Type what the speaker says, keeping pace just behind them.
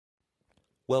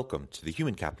Welcome to the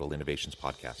Human Capital Innovations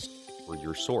Podcast. We're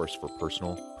your source for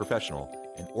personal, professional,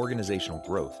 and organizational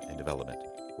growth and development,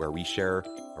 where we share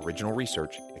original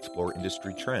research, explore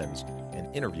industry trends,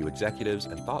 and interview executives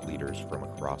and thought leaders from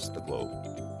across the globe.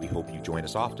 We hope you join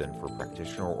us often for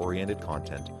practitioner-oriented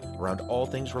content around all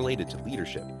things related to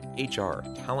leadership, HR,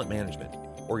 talent management,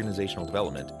 organizational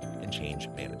development, and change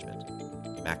management.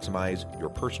 Maximize your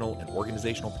personal and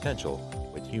organizational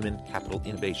potential with Human Capital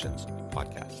Innovations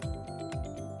Podcast.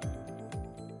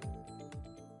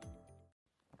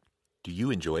 Do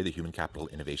you enjoy the Human Capital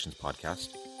Innovations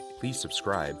Podcast? Please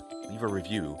subscribe, leave a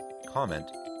review, comment,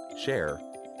 share,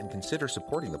 and consider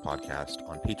supporting the podcast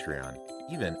on Patreon,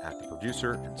 even at the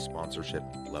producer and sponsorship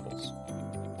levels.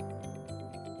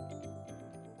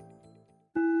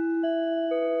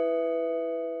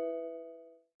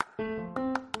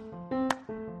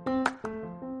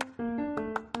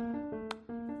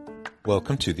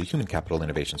 Welcome to the Human Capital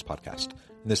Innovations Podcast.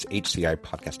 In this HCI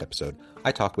podcast episode,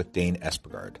 I talk with Dane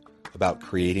Espegard about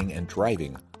creating and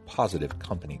driving positive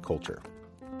company culture.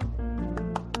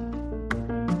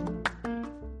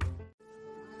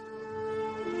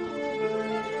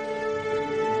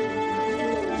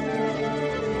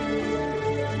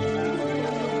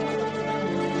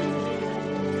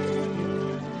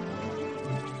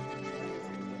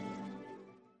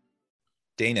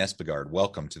 Dane Espegard,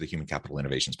 welcome to the Human Capital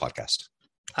Innovations Podcast.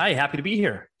 Hi, happy to be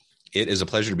here. It is a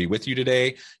pleasure to be with you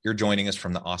today. You're joining us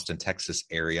from the Austin, Texas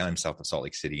area. I'm south of Salt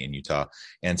Lake City in Utah.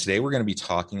 And today we're going to be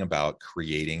talking about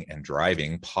creating and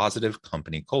driving positive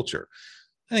company culture.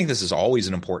 I think this is always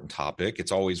an important topic.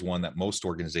 It's always one that most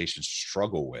organizations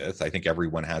struggle with. I think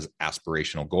everyone has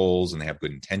aspirational goals and they have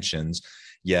good intentions,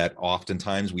 yet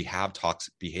oftentimes we have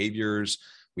toxic behaviors.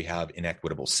 We have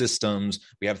inequitable systems.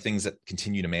 We have things that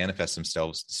continue to manifest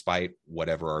themselves despite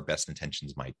whatever our best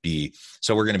intentions might be.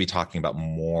 So we're going to be talking about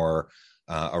more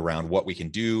around what we can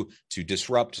do to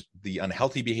disrupt the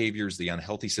unhealthy behaviors, the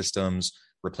unhealthy systems,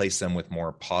 replace them with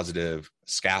more positive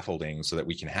scaffolding so that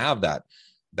we can have that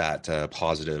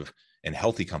positive and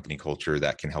healthy company culture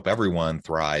that can help everyone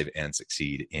thrive and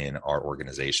succeed in our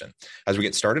organization. As we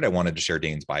get started, I wanted to share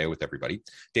Dane's bio with everybody.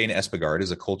 Dane Espegard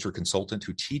is a culture consultant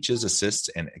who teaches, assists,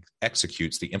 and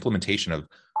executes the implementation of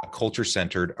a culture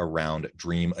centered around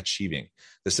dream achieving.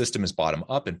 The system is bottom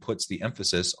up and puts the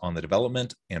emphasis on the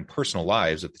development and personal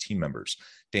lives of the team members.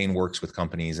 Dane works with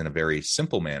companies in a very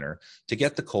simple manner to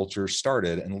get the culture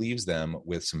started and leaves them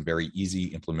with some very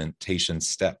easy implementation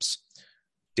steps.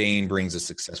 Dane brings a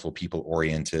successful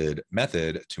people-oriented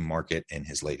method to market in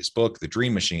his latest book, The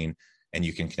Dream Machine, and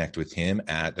you can connect with him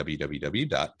at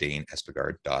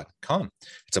www.daneespegard.com.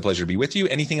 It's a pleasure to be with you.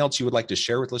 Anything else you would like to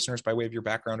share with listeners by way of your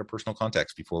background or personal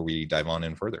context before we dive on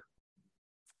in further?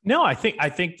 No, I think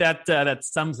that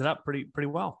sums it up pretty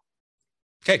well.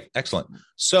 Okay, excellent.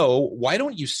 So why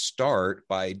don't you start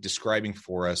by describing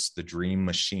for us The Dream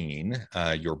Machine,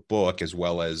 your book, as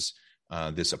well as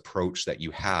this approach that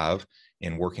you have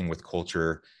in working with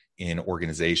culture in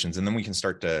organizations, and then we can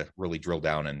start to really drill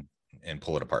down and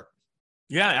pull it apart.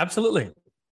 Yeah, absolutely.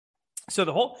 So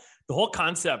the whole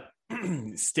concept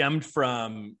stemmed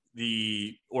from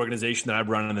the organization that I've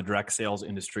run in the direct sales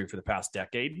industry for the past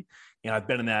decade. And I've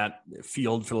been in that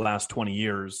field for the last 20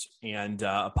 years. And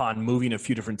upon moving a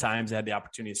few different times, I had the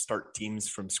opportunity to start teams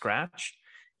from scratch.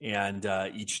 And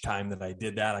each time that I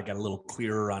did that, I got a little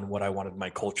clearer on what I wanted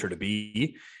my culture to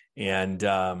be. And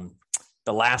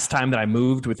the last time that I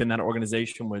moved within that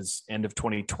organization was end of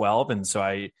 2012. And so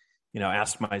I,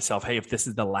 asked myself, hey, if this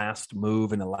is the last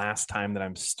move and the last time that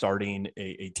I'm starting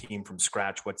a team from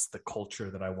scratch, what's the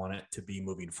culture that I want it to be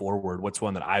moving forward? What's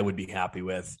one that I would be happy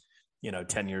with,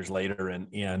 10 years later?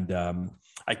 And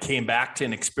I came back to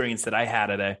an experience that I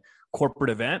had at a corporate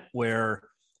event where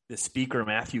the speaker,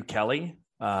 Matthew Kelly,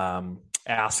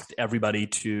 asked everybody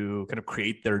to kind of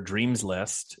create their dreams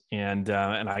list. And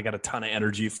I got a ton of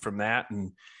energy from that.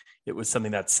 And it was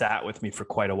something that sat with me for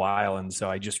quite a while. And so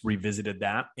I just revisited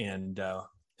that and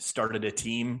started a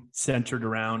team centered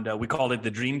around, we called it the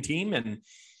Dream Team. And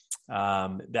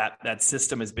that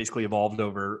system has basically evolved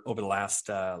over the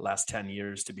last 10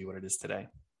 years to be what it is today.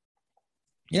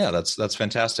 Yeah, that's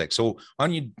fantastic. So why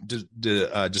don't you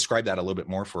describe that a little bit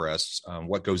more for us?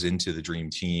 What goes into the dream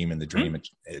team and the dream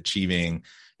achieving?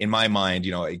 In my mind,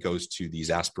 it goes to these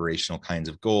aspirational kinds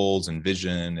of goals and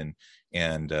vision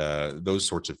and those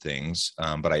sorts of things.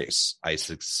 But I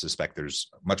suspect there's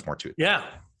much more to it. Yeah.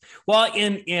 Well,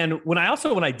 and when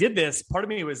I did this, part of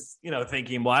me was,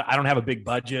 thinking, well, I don't have a big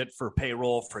budget for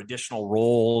payroll, for additional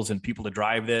roles and people to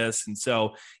drive this. And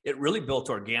so it really built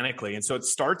organically. And so it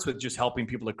starts with just helping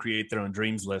people to create their own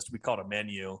dreams list. We call it a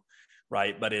menu,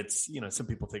 right? But it's, some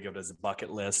people think of it as a bucket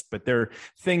list, but they're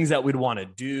things that we'd want to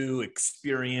do,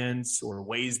 experience, or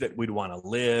ways that we'd want to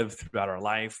live throughout our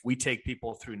life. We take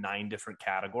people through 9 different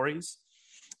categories.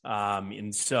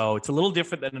 And so it's a little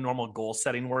different than a normal goal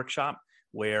setting workshop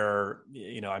where,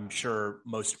 I'm sure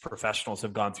most professionals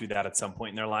have gone through that at some point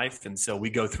in their life. And so we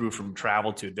go through from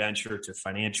travel to adventure to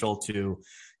financial to,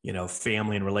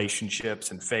 family and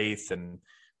relationships and faith. And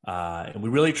we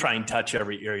really try and touch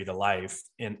every area of the life.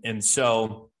 And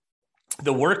so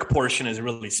the work portion is a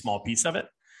really small piece of it.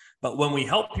 But when we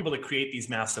help people to create these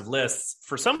massive lists,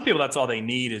 for some people, that's all they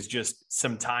need is just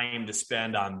some time to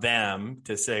spend on them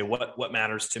to say what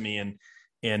matters to me.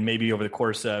 And maybe over the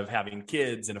course of having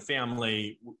kids and a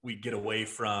family, we get away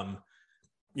from,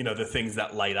 the things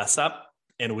that light us up.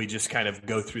 And we just kind of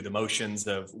go through the motions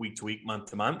of week to week,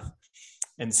 month to month.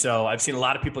 And so I've seen a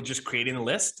lot of people just creating a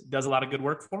list does a lot of good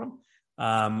work for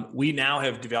them. We now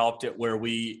have developed it where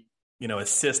we,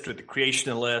 assist with the creation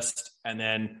of the list. And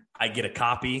then I get a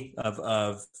copy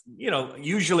of,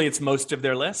 usually it's most of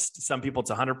their list. Some people it's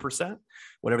 100%,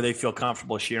 whatever they feel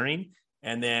comfortable sharing.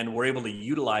 And then we're able to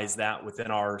utilize that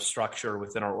within our structure,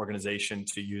 within our organization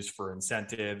to use for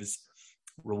incentives,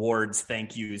 rewards,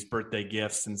 thank yous, birthday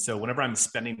gifts. And so whenever I'm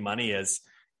spending money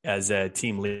as a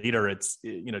team leader, it's,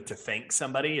 to thank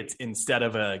somebody. It's instead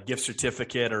of a gift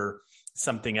certificate or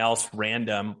something else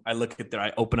random,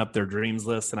 I open up their dreams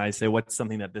list and I say, what's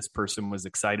something that this person was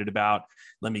excited about?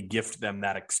 Let me gift them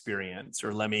that experience,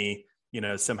 or let me,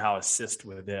 somehow assist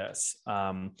with this.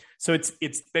 So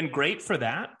it's been great for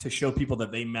that, to show people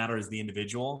that they matter as the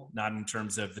individual, not in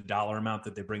terms of the dollar amount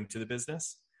that they bring to the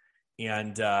business.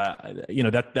 And,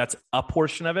 that's a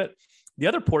portion of it. The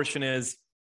other portion is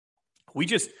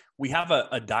we have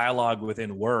a dialogue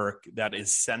within work that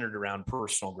is centered around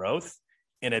personal growth.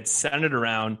 And it's centered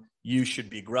around you should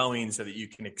be growing so that you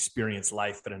can experience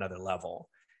life at another level.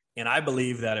 And I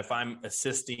believe that if I'm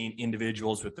assisting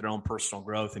individuals with their own personal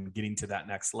growth and getting to that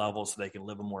next level so they can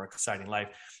live a more exciting life,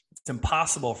 it's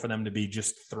impossible for them to be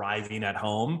just thriving at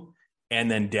home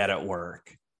and then dead at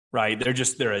work, right?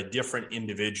 They're a different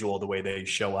individual the way they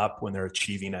show up when they're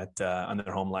achieving on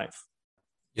their home life.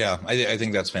 Yeah, I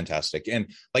think that's fantastic. And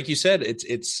like you said,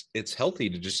 it's healthy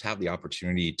to just have the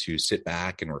opportunity to sit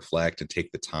back and reflect and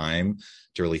take the time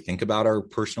to really think about our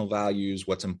personal values,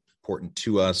 what's important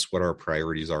to us, what our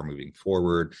priorities are moving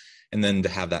forward, and then to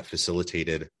have that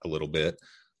facilitated a little bit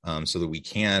so that we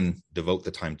can devote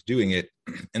the time to doing it.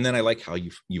 And then I like how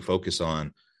you focus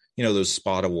on, those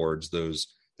spot awards, those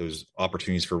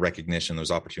opportunities for recognition,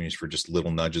 those opportunities for just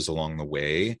little nudges along the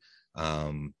way.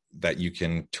 That you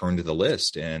can turn to the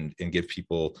list and give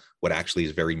people what actually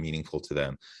is very meaningful to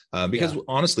them. Because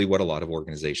honestly, what a lot of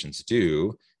organizations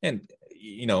do, and,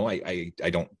 I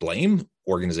don't blame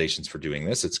organizations for doing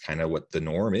this. It's kind of what the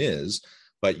norm is,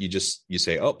 but you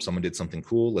say, oh, someone did something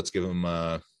cool. Let's give them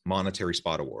a monetary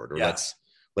spot award, or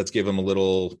let's give them a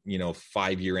little,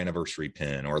 5-year anniversary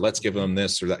pin, or let's give them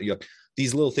this or that.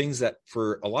 These little things that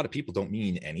for a lot of people don't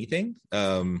mean anything.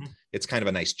 It's kind of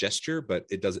a nice gesture, but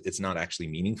it's not actually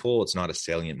meaningful. It's not a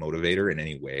salient motivator in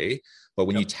any way. But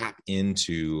when you tap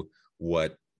into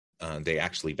what they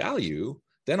actually value,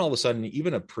 then all of a sudden,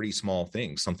 even a pretty small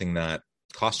thing, something that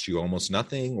costs you almost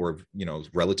nothing or,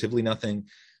 relatively nothing,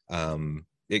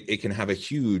 it can have a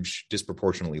huge,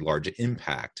 disproportionately large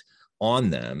impact on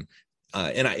them.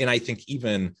 And I think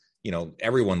even,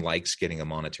 everyone likes getting a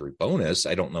monetary bonus.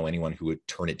 I don't know anyone who would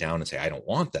turn it down and say, I don't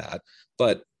want that.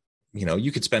 But,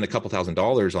 you could spend a couple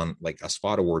 $1,000s on like a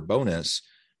spot award bonus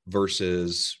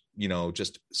versus,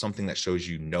 just something that shows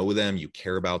them, you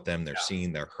care about them, they're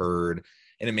seen, they're heard,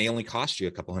 and it may only cost you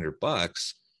a couple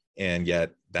 $100, and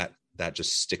yet that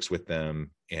just sticks with them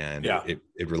and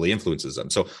it really influences them.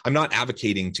 So I'm not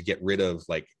advocating to get rid of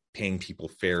like paying people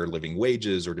fair living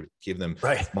wages or to give them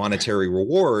monetary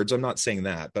rewards. I'm not saying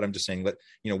that, but I'm just saying that,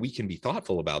 we can be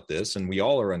thoughtful about this, and we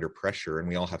all are under pressure and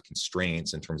we all have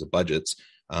constraints in terms of budgets.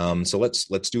 So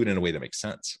let's do it in a way that makes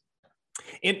sense.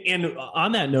 And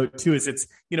on that note too, is it's,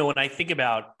 when I think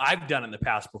about, I've done it in the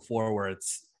past before where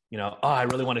it's, I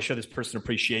really want to show this person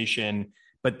appreciation,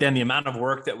 but then the amount of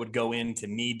work that would go in to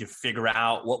need to figure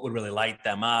out what would really light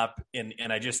them up. And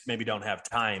I just maybe don't have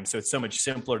time. So it's so much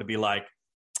simpler to be like,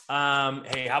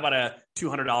 hey, how about a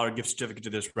 $200 gift certificate to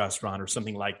this restaurant or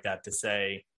something like that, to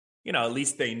say, at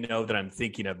least they know that I'm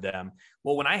thinking of them.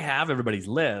 Well, when I have everybody's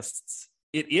lists,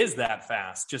 it is that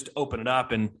fast. Just open it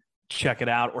up and check it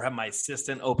out, or have my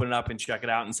assistant open it up and check it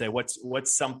out and say,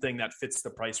 what's something that fits the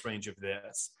price range of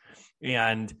this?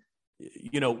 And,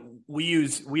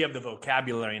 we have the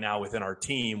vocabulary now within our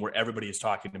team where everybody is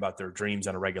talking about their dreams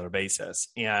on a regular basis.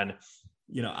 And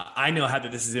I know how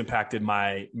that this has impacted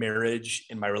my marriage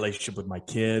and my relationship with my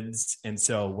kids. And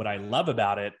so what I love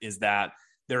about it is that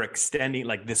they're extending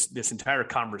like this entire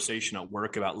conversation at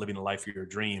work about living the life of your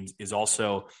dreams is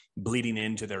also bleeding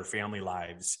into their family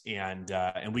lives. And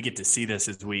we get to see this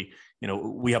as we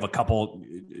have a couple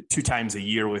 2 times a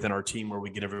year within our team where we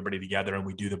get everybody together and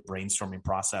we do the brainstorming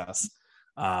process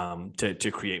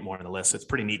to create more on the list. So it's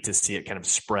pretty neat to see it kind of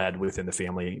spread within the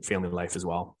family life as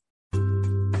well.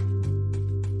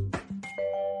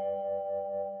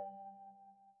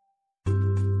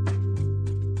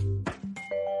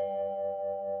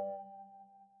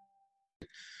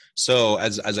 So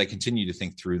as I continue to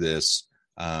think through this,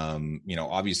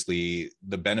 obviously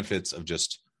the benefits of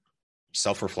just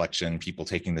self-reflection, people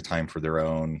taking the time for their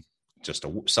own, just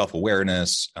a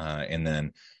self-awareness, and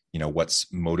then,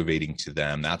 what's motivating to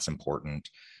them, that's important.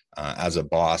 As a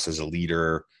boss, as a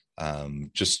leader,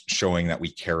 just showing that we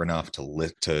care enough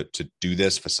to do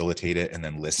this, facilitate it, and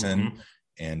then listen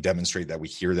and demonstrate that we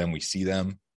hear them, we see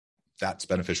them. That's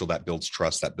beneficial. That builds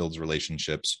trust, that builds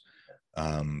relationships.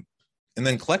 And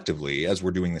then collectively, as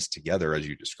we're doing this together, as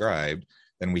you described,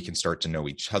 then we can start to know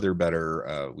each other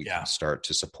better. We can start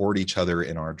to support each other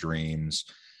in our dreams.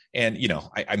 And,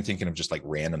 I'm thinking of just like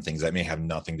random things that may have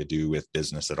nothing to do with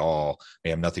business at all, may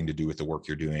have nothing to do with the work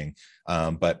you're doing.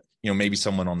 But, maybe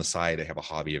someone on the side, they have a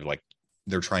hobby of like,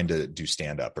 they're trying to do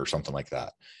stand-up or something like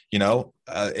that,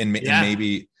 and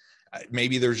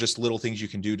maybe there's just little things you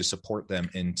can do to support them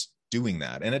in doing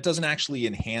that. And it doesn't actually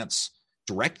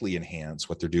directly enhance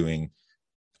what they're doing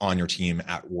on your team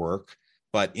at work,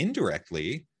 but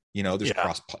indirectly,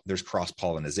 there's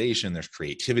cross-pollination, there's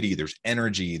creativity, there's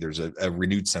energy, there's a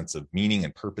renewed sense of meaning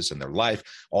and purpose in their life,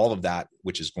 all of that,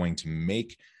 which is going to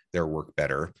make their work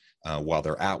better while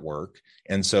they're at work.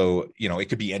 And so, it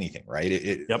could be anything,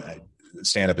 right?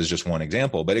 Stand-up is just one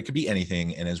example, but it could be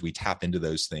anything. And as we tap into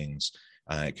those things,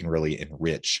 it can really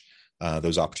enrich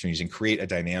those opportunities and create a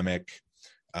dynamic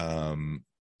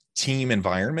team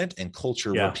environment and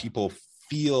culture where people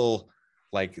feel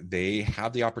like they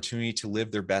have the opportunity to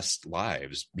live their best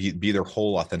lives, be their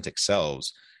whole authentic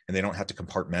selves, and they don't have to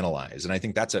compartmentalize. And I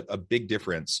think that's a big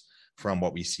difference from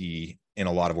what we see in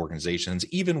a lot of organizations,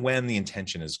 even when the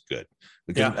intention is good.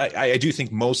 Because I do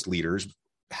think most leaders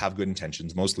have good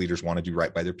intentions. Most leaders want to do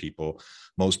right by their people.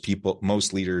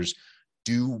 Most leaders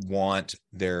do want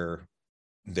their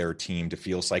team to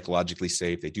feel psychologically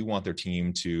safe. They do want their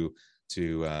team to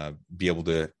be able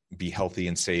to be healthy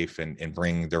and safe and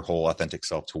bring their whole authentic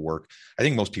self to work. I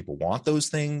think most people want those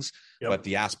things, but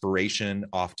the aspiration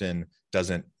often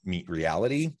doesn't meet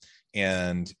reality.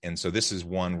 And so this is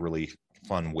one really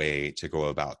fun way to go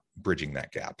about bridging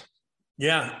that gap.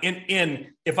 Yeah. And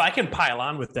if I can pile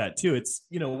on with that too, it's,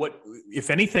 what, if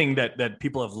anything that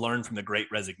people have learned from the Great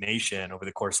Resignation over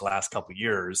the course of the last couple of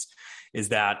years is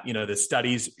that, the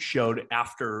studies showed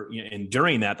after and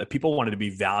during that people wanted to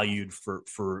be valued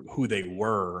for who they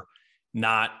were,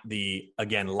 not the,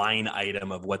 again, line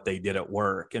item of what they did at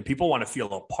work. And people want to feel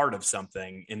a part of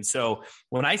something. And so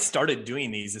when I started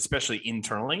doing these, especially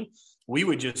internally, we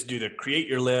would just do the create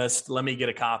your list. Let me get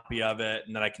a copy of it.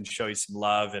 And then I can show you some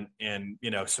love and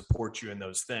support you in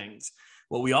those things.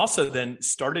 What we also then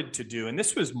started to do, and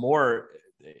this was more,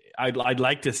 I'd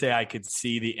like to say I could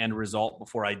see the end result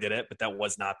before I did it, but that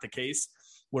was not the case,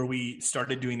 where we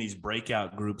started doing these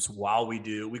breakout groups while we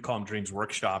call them dreams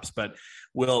workshops, but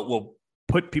we'll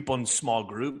put people in small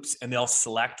groups and they'll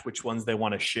select which ones they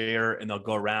want to share and they'll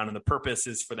go around. And the purpose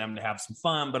is for them to have some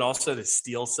fun, but also to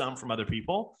steal some from other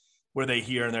people where they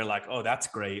hear and they're like, oh, that's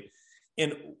great.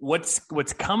 And what's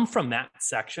come from that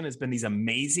section has been these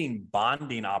amazing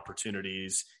bonding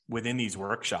opportunities within these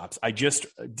workshops. I just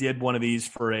did one of these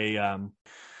for a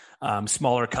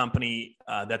smaller company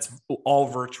that's all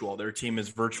virtual. Their team is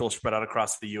virtual, spread out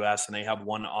across the US, and they have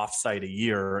one offsite a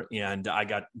year. And I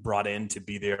got brought in to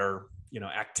be their,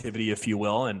 activity, if you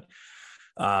will. And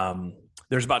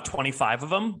there's about 25 of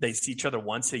them. They see each other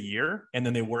once a year, and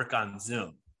then they work on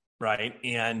Zoom. Right.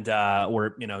 And,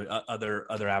 or,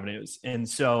 other avenues. And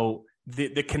so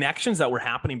the connections that were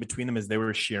happening between them as they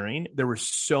were sharing, there was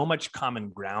so much common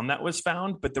ground that was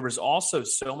found, but there was also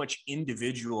so much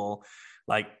individual,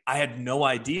 like I had no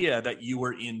idea that you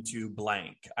were into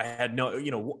blank. I had no,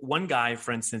 one guy,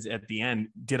 for instance, at the end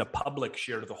did a public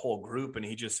share to the whole group. And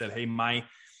he just said, hey,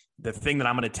 the thing that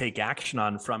I'm going to take action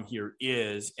on from here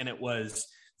is, and it was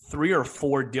 3 or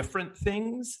 4 different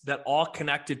things that all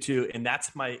connected to, and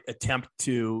that's my attempt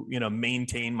to,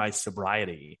 maintain my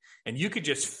sobriety. And you could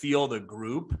just feel the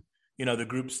group, the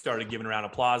group started giving a round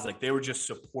of applause. Like they were just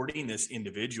supporting this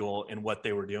individual in what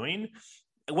they were doing.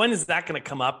 When is that going to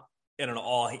come up in an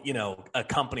all, a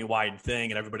company wide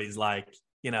thing, and everybody's like,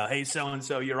 hey,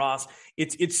 so-and-so, you're awesome.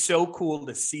 It's so cool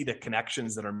to see the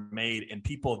connections that are made. And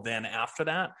people then after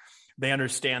that, they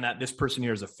understand that this person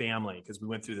here is a family, because we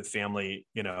went through the family,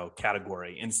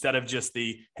 category, instead of just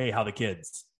the, hey, how the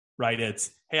kids, right? It's,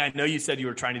 hey, I know you said you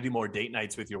were trying to do more date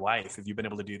nights with your wife. Have you been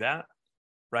able to do that?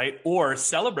 Right. Or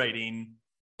celebrating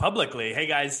publicly. Hey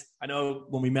guys, I know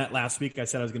when we met last week, I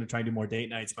said I was going to try and do more date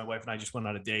nights. My wife and I just went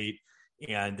on a date,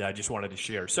 and I just wanted to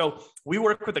share. So we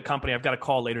work with a company. I've got a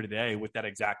call later today with that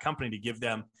exact company to give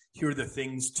them, here are the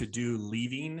things to do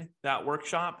leaving that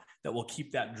workshop that will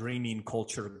keep that dreaming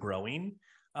culture growing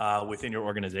within your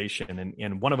organization.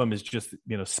 And one of them is just,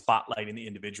 spotlighting the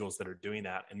individuals that are doing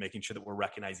that and making sure that we're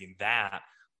recognizing that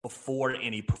before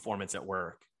any performance at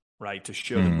work, right? To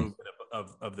show the movement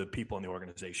of the people in the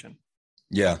organization.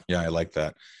 Yeah, I like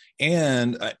that.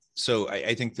 And so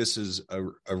I think this is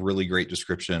a really great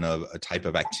description of a type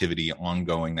of activity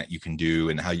ongoing that you can do,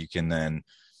 and how you can then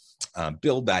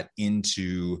build that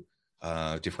into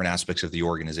different aspects of the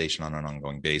organization on an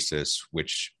ongoing basis,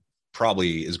 which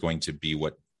probably is going to be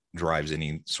what drives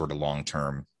any sort of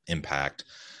long-term impact.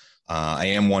 I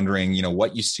am wondering,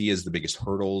 what you see as the biggest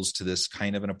hurdles to this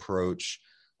kind of an approach,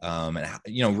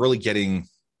 and really getting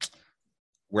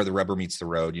where the rubber meets the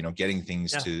road, getting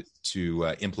things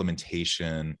to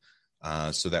implementation,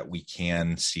 so that we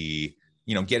can see,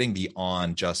 getting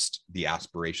beyond just the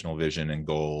aspirational vision and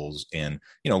goals. And,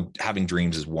 having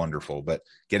dreams is wonderful, but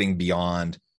getting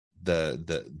beyond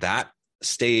that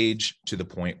stage to the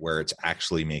point where it's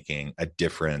actually making a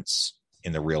difference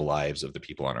in the real lives of the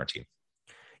people on our team.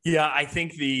 Yeah, I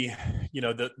think the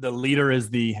leader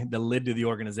is the lid to the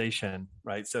organization,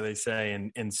 right? So they say,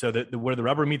 and so where the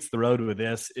rubber meets the road with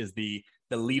this is the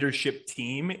leadership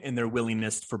team and their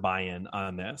willingness for buy-in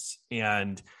on this.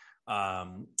 And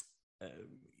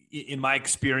in my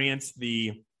experience,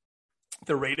 the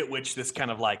rate at which this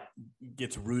kind of like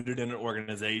gets rooted in an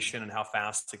organization and how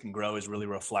fast it can grow is really a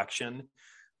reflection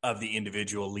of the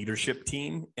individual leadership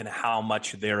team and how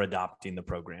much they're adopting the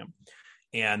program.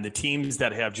 And the teams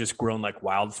that have just grown like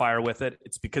wildfire with it,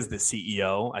 it's because the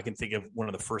CEO, I can think of one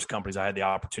of the first companies I had the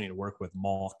opportunity to work with,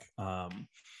 Malk,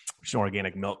 which is an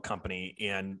organic milk company.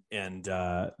 And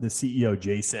the CEO,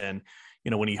 Jason,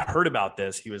 when he heard about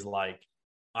this, he was like,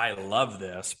 I love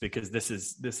this, because this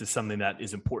is something that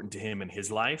is important to him in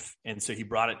his life. And so he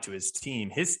brought it to his team.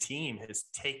 His team has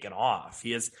taken off.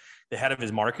 He is the head of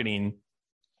his marketing.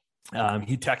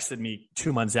 He texted me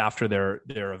 2 months after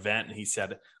their event, and he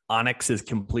said, Onyx has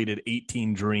completed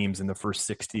 18 dreams in the first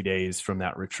 60 days from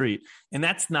that retreat. And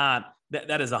that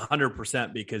is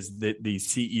 100% because the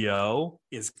CEO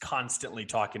is constantly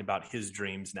talking about his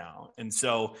dreams now. And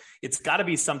so it's got to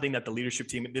be something that the leadership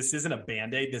team, this isn't a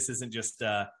Band-Aid. This isn't just,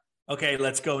 okay,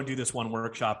 let's go and do this one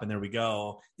workshop and there we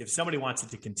go. If somebody wants it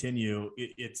to continue,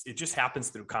 it just happens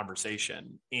through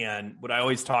conversation. And what I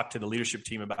always talk to the leadership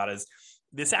team about is,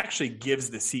 this actually gives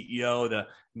the CEO, the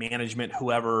management,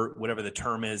 whatever the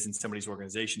term is in somebody's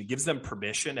organization, it gives them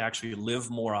permission to actually live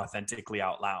more authentically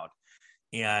out loud.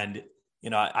 And,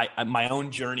 I my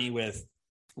own journey with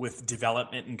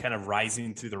development and kind of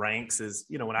rising through the ranks is,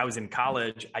 when I was in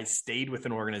college, I stayed with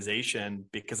an organization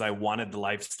because I wanted the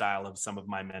lifestyle of some of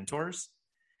my mentors.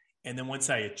 And then once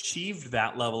I achieved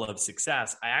that level of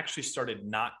success, I actually started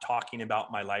not talking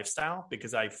about my lifestyle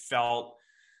because I felt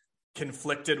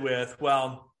conflicted with,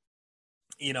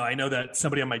 I know that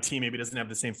somebody on my team maybe doesn't have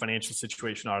the same financial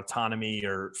situation or autonomy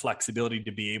or flexibility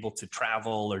to be able to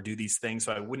travel or do these things.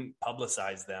 So I wouldn't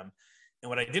publicize them. And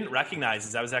what I didn't recognize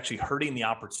is I was actually hurting the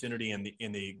opportunity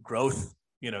in the growth,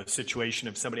 situation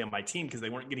of somebody on my team, because they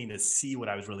weren't getting to see what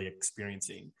I was really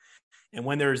experiencing. And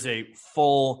when there's a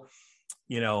full,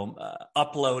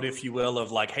 upload, if you will,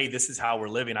 of like, hey, this is how we're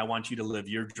living. I want you to live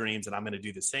your dreams and I'm going to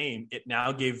do the same. It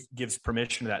now gives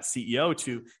permission to that CEO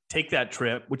to take that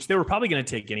trip, which they were probably going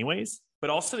to take anyways, but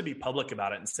also to be public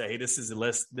about it and say, hey, this is a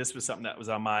list. This was something that was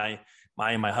on my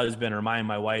and my husband or my and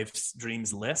my wife's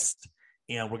dreams list.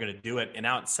 And we're going to do it. And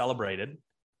now it's celebrated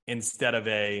instead of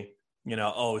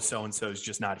so-and-so is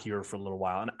just not here for a little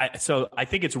while. And so I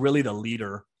think it's really the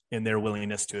leader in their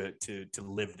willingness to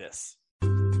live this.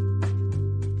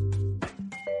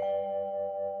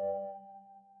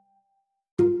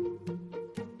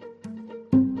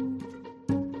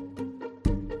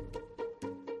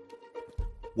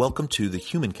 Welcome to the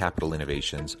Human Capital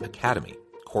Innovations Academy.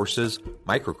 Courses,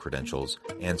 micro-credentials,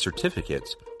 and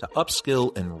certificates to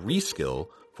upskill and reskill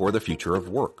for the future of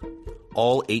work.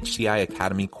 All HCI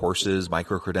Academy courses,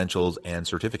 micro-credentials, and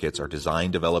certificates are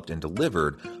designed, developed, and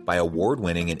delivered by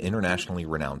award-winning and internationally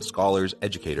renowned scholars,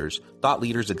 educators, thought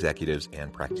leaders, executives,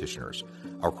 and practitioners.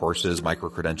 Our courses,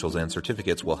 micro-credentials, and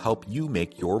certificates will help you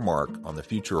make your mark on the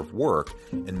future of work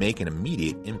and make an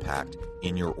immediate impact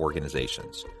in your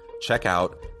organizations. Check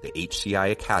out the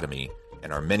HCI Academy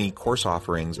and our many course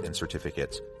offerings and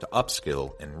certificates to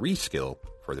upskill and reskill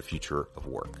for the future of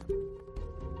work.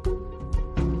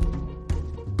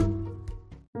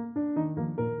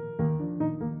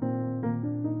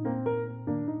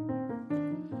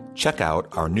 Check out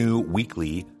our new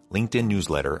weekly LinkedIn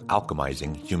newsletter,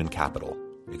 Alchemizing Human Capital,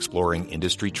 exploring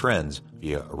industry trends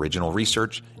via original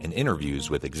research and interviews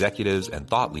with executives and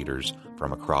thought leaders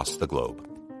from across the globe.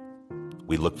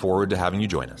 We look forward to having you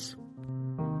join us.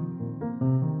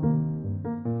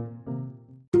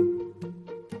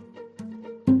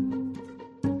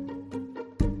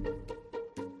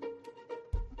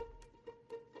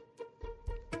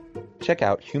 Check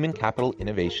out Human Capital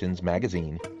Innovations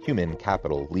magazine, Human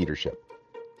Capital Leadership.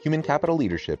 Human Capital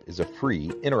Leadership is a free,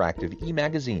 interactive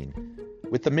e-magazine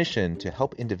with the mission to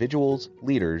help individuals,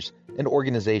 leaders, and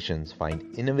organizations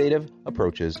find innovative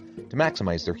approaches to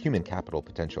maximize their human capital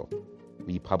potential.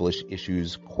 We publish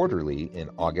issues quarterly in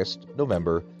August,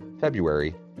 November,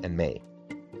 February, and May.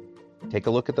 Take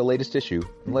a look at the latest issue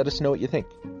and let us know what you think.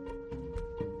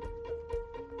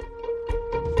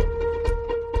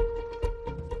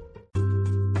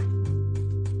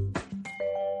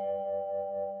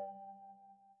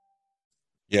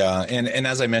 Yeah. And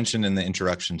as I mentioned in the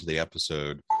introduction to the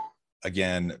episode,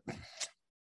 again,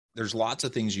 there's lots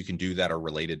of things you can do that are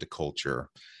related to culture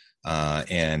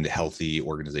and healthy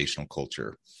organizational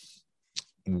culture.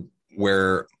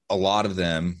 Where a lot of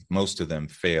them, most of them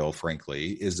fail,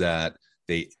 frankly, is that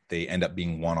they end up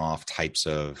being one-off types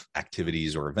of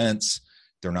activities or events.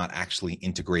 They're not actually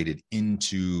integrated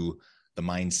into the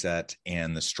mindset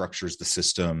and the structures, the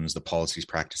systems, the policies,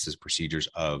 practices, procedures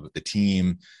of the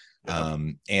team.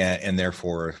 And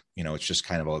therefore, it's just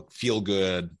kind of a feel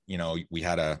good, we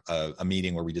had a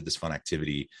meeting where we did this fun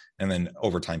activity, and then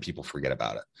over time people forget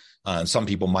about it. And some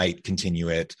people might continue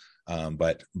it,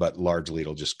 but largely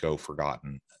it'll just go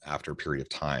forgotten after a period of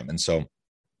time. And so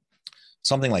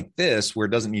something like this, where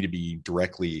it doesn't need to be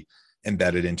directly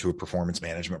embedded into a performance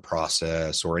management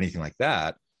process or anything like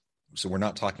that. So we're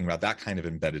not talking about that kind of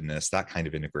embeddedness, that kind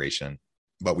of integration,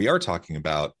 but we are talking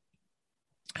about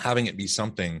having it be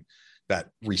something that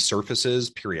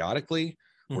resurfaces periodically,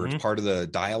 where it's part of the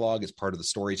dialogue, it's part of the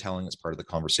storytelling, it's part of the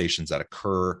conversations that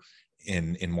occur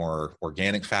in more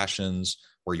organic fashions,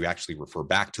 where you actually refer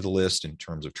back to the list in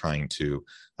terms of trying to,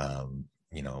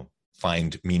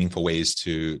 find meaningful ways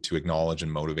to acknowledge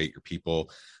and motivate your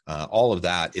people. All of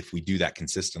that, if we do that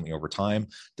consistently over time,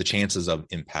 the chances of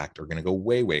impact are going to go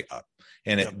way, way up.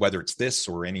 And whether it's this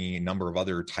or any number of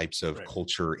other types of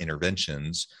culture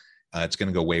interventions, it's going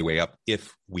to go way, way up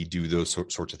if we do those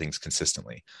sorts of things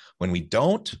consistently. When we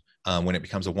don't, when it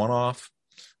becomes a one-off,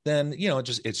 then,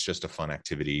 it's just a fun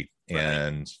activity,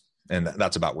 and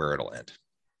that's about where it'll end.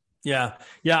 Yeah.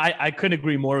 I couldn't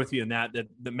agree more with you in that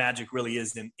the magic really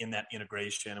is in that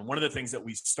integration. And one of the things that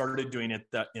we started doing at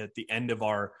the end of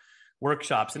our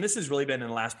workshops, and this has really been in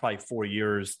the last probably 4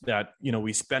 years, that,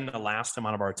 we spend the last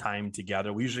amount of our time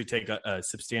together. We usually take a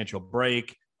substantial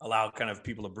break, allow kind of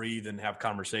people to breathe and have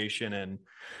conversation and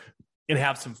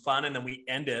have some fun. And then we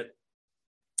end it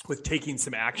with taking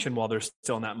some action while they're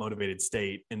still in that motivated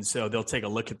state. And so they'll take a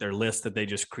look at their list that they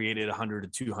just created,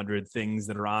 100 to 200 things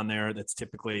that are on there. That's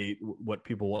typically what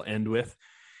people will end with.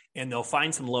 And they'll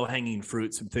find some low-hanging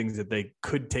fruit, some things that they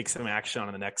could take some action on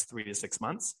in the next 3 to 6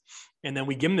 months. And then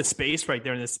we give them the space right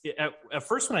there. And at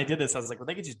first, when I did this, I was like, well,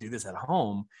 they could just do this at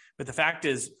home. But the fact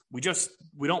is, we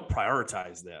don't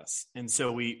prioritize this. And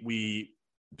so we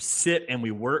sit and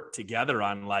we work together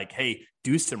on like, hey,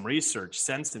 do some research,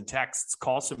 send some texts,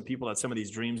 call some people that some of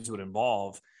these dreams would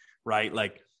involve, right?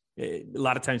 Like a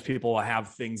lot of times people will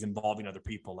have things involving other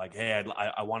people. Like, hey,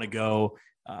 I want to go.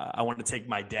 I want to take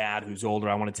my dad who's older.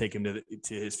 I want to take him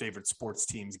to his favorite sports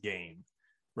team's game.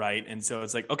 Right. And so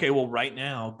it's like, okay, well, right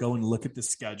now go and look at the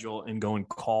schedule and go and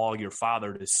call your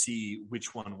father to see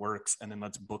which one works. And then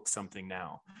let's book something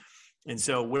now. And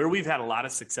so where we've had a lot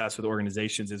of success with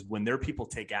organizations is when their people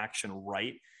take action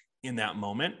right in that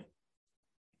moment.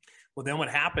 Well, then what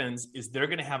happens is they're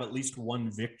going to have at least one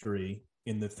victory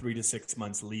in the 3 to 6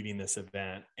 months leaving this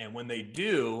event. And when they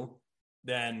do,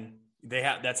 then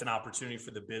that's an opportunity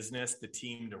for the business, the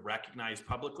team to recognize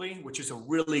publicly, which is a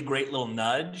really great little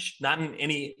nudge, not in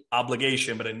any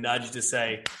obligation, but a nudge to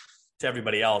say to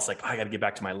everybody else, like, I got to get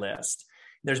back to my list.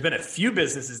 There's been a few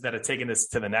businesses that have taken this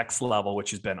to the next level, which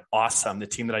has been awesome. The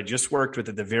team that I just worked with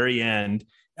at the very end,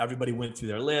 everybody went through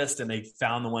their list and they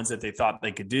found the ones that they thought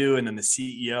they could do. And then the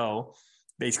CEO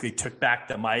basically took back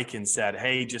the mic and said,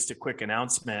 hey, just a quick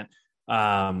announcement.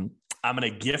 I'm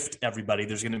going to gift everybody.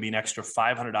 There's going to be an extra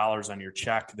 $500 on your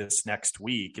check this next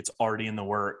week. It's already in the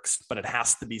works, but it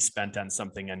has to be spent on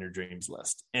something on your dreams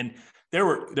list. And there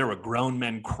were grown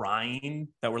men crying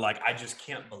that were like, I just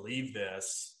can't believe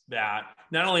this, that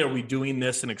not only are we doing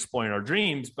this and exploring our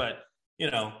dreams, but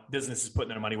business is putting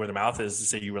their money where their mouth is to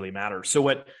say you really matter. So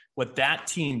what that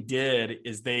team did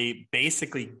is they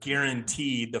basically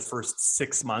guaranteed the first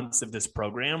 6 months of this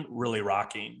program really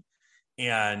rocking.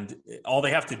 And all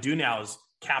they have to do now is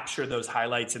capture those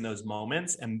highlights in those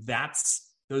moments. And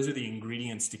those are the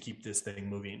ingredients to keep this thing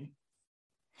moving.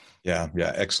 Yeah.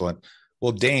 Excellent.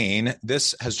 Well, Dane,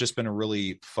 this has just been a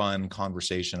really fun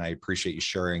conversation. I appreciate you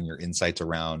sharing your insights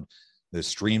around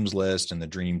this dreams list and the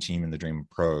dream team and the dream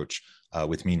approach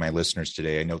with me and my listeners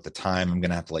today. I know at the time I'm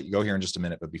going to have to let you go here in just a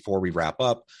minute, but before we wrap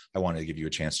up, I wanted to give you a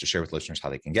chance to share with listeners how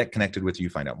they can get connected with you,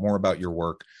 find out more about your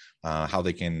work, how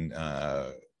they can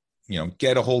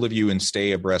get a hold of you and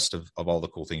stay abreast of all the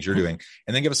cool things you're doing,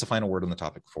 and then give us a final word on the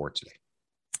topic for today.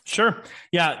 Sure.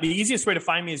 Yeah. The easiest way to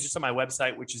find me is just on my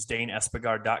website, which is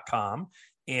daneespegard.com.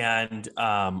 And,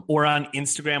 or on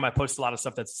Instagram, I post a lot of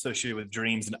stuff that's associated with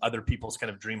dreams and other people's kind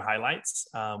of dream highlights,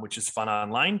 which is fun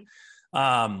online.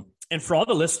 And for all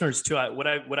the listeners too, what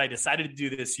I decided to do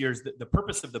this year is that the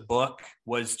purpose of the book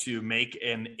was to make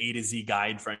an A to Z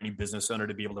guide for any business owner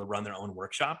to be able to run their own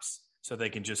workshops. So they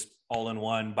can just all in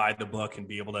one buy the book and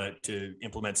be able to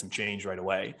implement some change right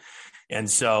away. And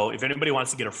so if anybody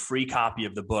wants to get a free copy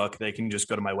of the book, they can just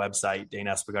go to my website,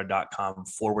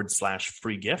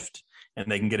 daneespegard.com/free gift. And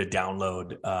they can get a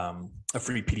download, a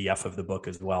free PDF of the book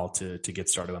as well to get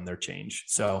started on their change.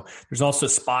 So there's also a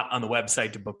spot on the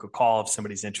website to book a call if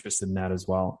somebody's interested in that as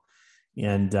well.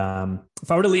 And if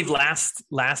I were to leave last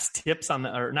tips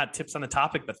or not tips on the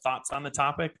topic, but thoughts on the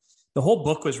topic, the whole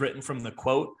book was written from the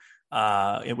quote,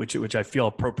 which I feel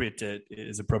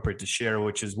is appropriate to share,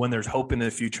 which is, when there's hope in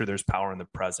the future, there's power in the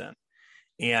present.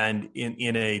 And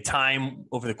in a time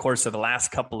over the course of the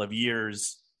last couple of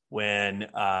years when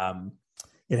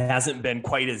it hasn't been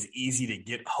quite as easy to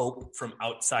get hope from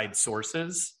outside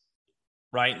sources,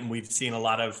 right? And we've seen a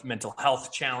lot of mental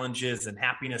health challenges and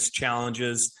happiness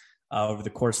challenges over the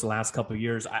course of the last couple of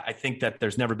years. I think that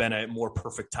there's never been a more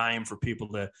perfect time for people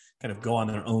to kind of go on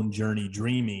their own journey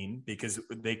dreaming, because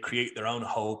they create their own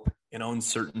hope and own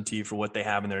certainty for what they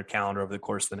have in their calendar over the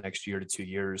course of the next year to 2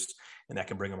 years. And that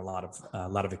can bring them a lot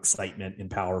of excitement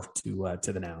and power to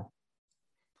the now.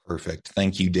 Perfect.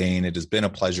 Thank you, Dane. It has been a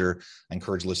pleasure. I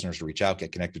encourage listeners to reach out,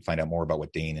 get connected, find out more about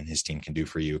what Dane and his team can do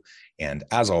for you. And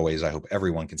as always, I hope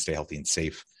everyone can stay healthy and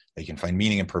safe, that you can find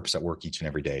meaning and purpose at work each and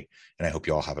every day. And I hope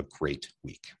you all have a great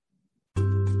week.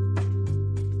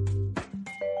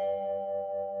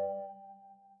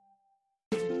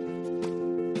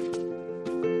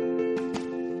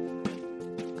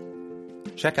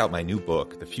 Check out my new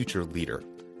book, The Future Leader,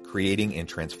 Creating and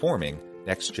Transforming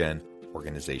Next-Gen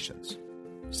Organizations.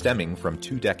 Stemming from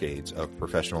 2 decades of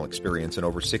professional experience and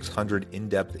over 600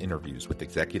 in-depth interviews with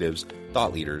executives,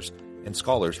 thought leaders, and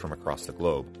scholars from across the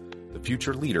globe, The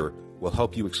Future Leader will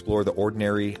help you explore the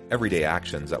ordinary, everyday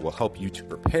actions that will help you to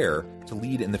prepare to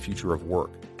lead in the future of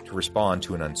work, to respond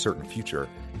to an uncertain future,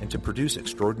 and to produce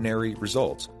extraordinary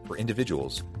results for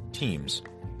individuals, teams,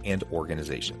 and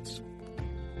organizations.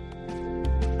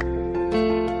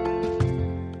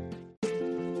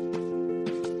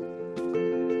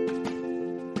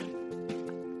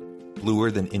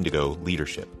 Bluer Than Indigo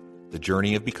Leadership, the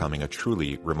journey of becoming a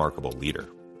truly remarkable leader.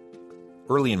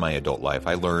 Early in my adult life,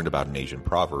 I learned about an Asian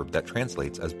proverb that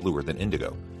translates as bluer than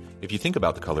indigo. If you think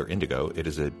about the color indigo, it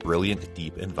is a brilliant,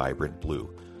 deep, and vibrant blue,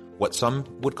 what some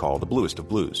would call the bluest of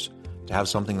blues. To have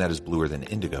something that is bluer than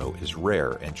indigo is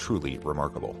rare and truly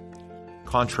remarkable.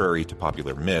 Contrary to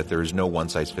popular myth, there is no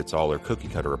one-size-fits-all or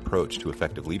cookie-cutter approach to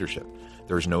effective leadership.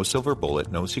 There is no silver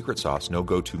bullet, no secret sauce, no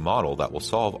go-to model that will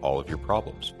solve all of your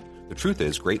problems. The truth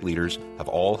is, great leaders have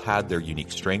all had their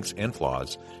unique strengths and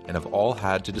flaws, and have all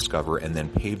had to discover and then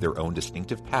pave their own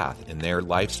distinctive path in their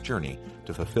life's journey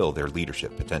to fulfill their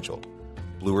leadership potential.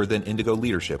 Bluer Than Indigo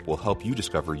Leadership will help you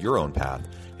discover your own path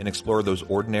and explore those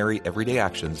ordinary, everyday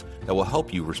actions that will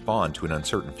help you respond to an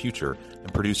uncertain future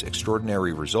and produce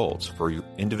extraordinary results for your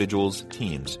individuals,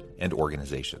 teams, and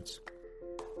organizations.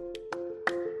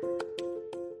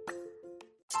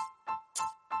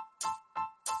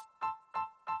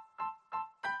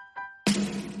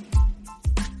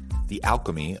 The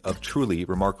Alchemy of Truly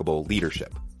Remarkable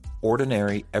Leadership,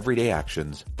 ordinary, everyday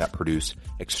actions that produce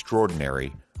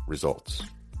extraordinary results.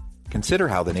 Consider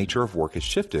how the nature of work has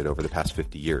shifted over the past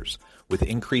 50 years. With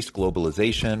increased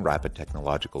globalization, rapid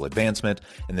technological advancement,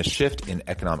 and the shift in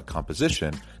economic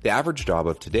composition, the average job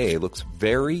of today looks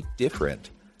very different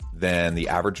than the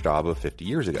average job of 50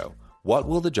 years ago. What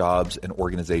will the jobs and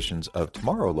organizations of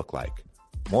tomorrow look like?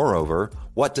 Moreover,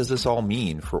 what does this all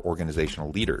mean for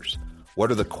organizational leaders? What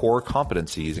are the core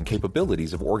competencies and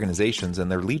capabilities of organizations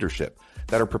and their leadership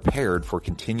that are prepared for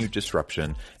continued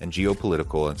disruption and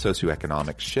geopolitical and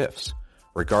socioeconomic shifts?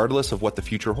 Regardless of what the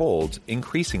future holds,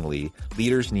 increasingly,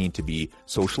 leaders need to be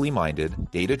socially minded,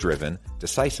 data-driven,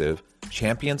 decisive,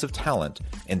 champions of talent,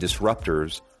 and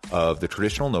disruptors of the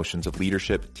traditional notions of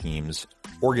leadership, teams,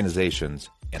 organizations,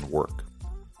 and work.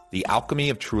 The alchemy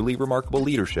of truly remarkable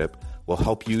leadership will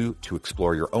help you to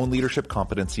explore your own leadership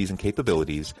competencies and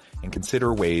capabilities and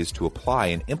consider ways to apply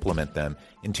and implement them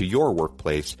into your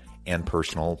workplace and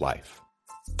personal life.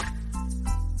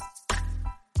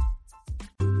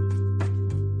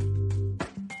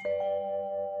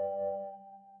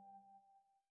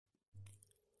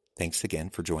 Thanks again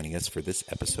for joining us for this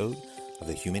episode of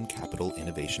the Human Capital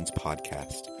Innovations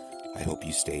Podcast. I hope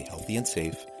you stay healthy and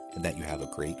safe and that you have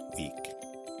a great week.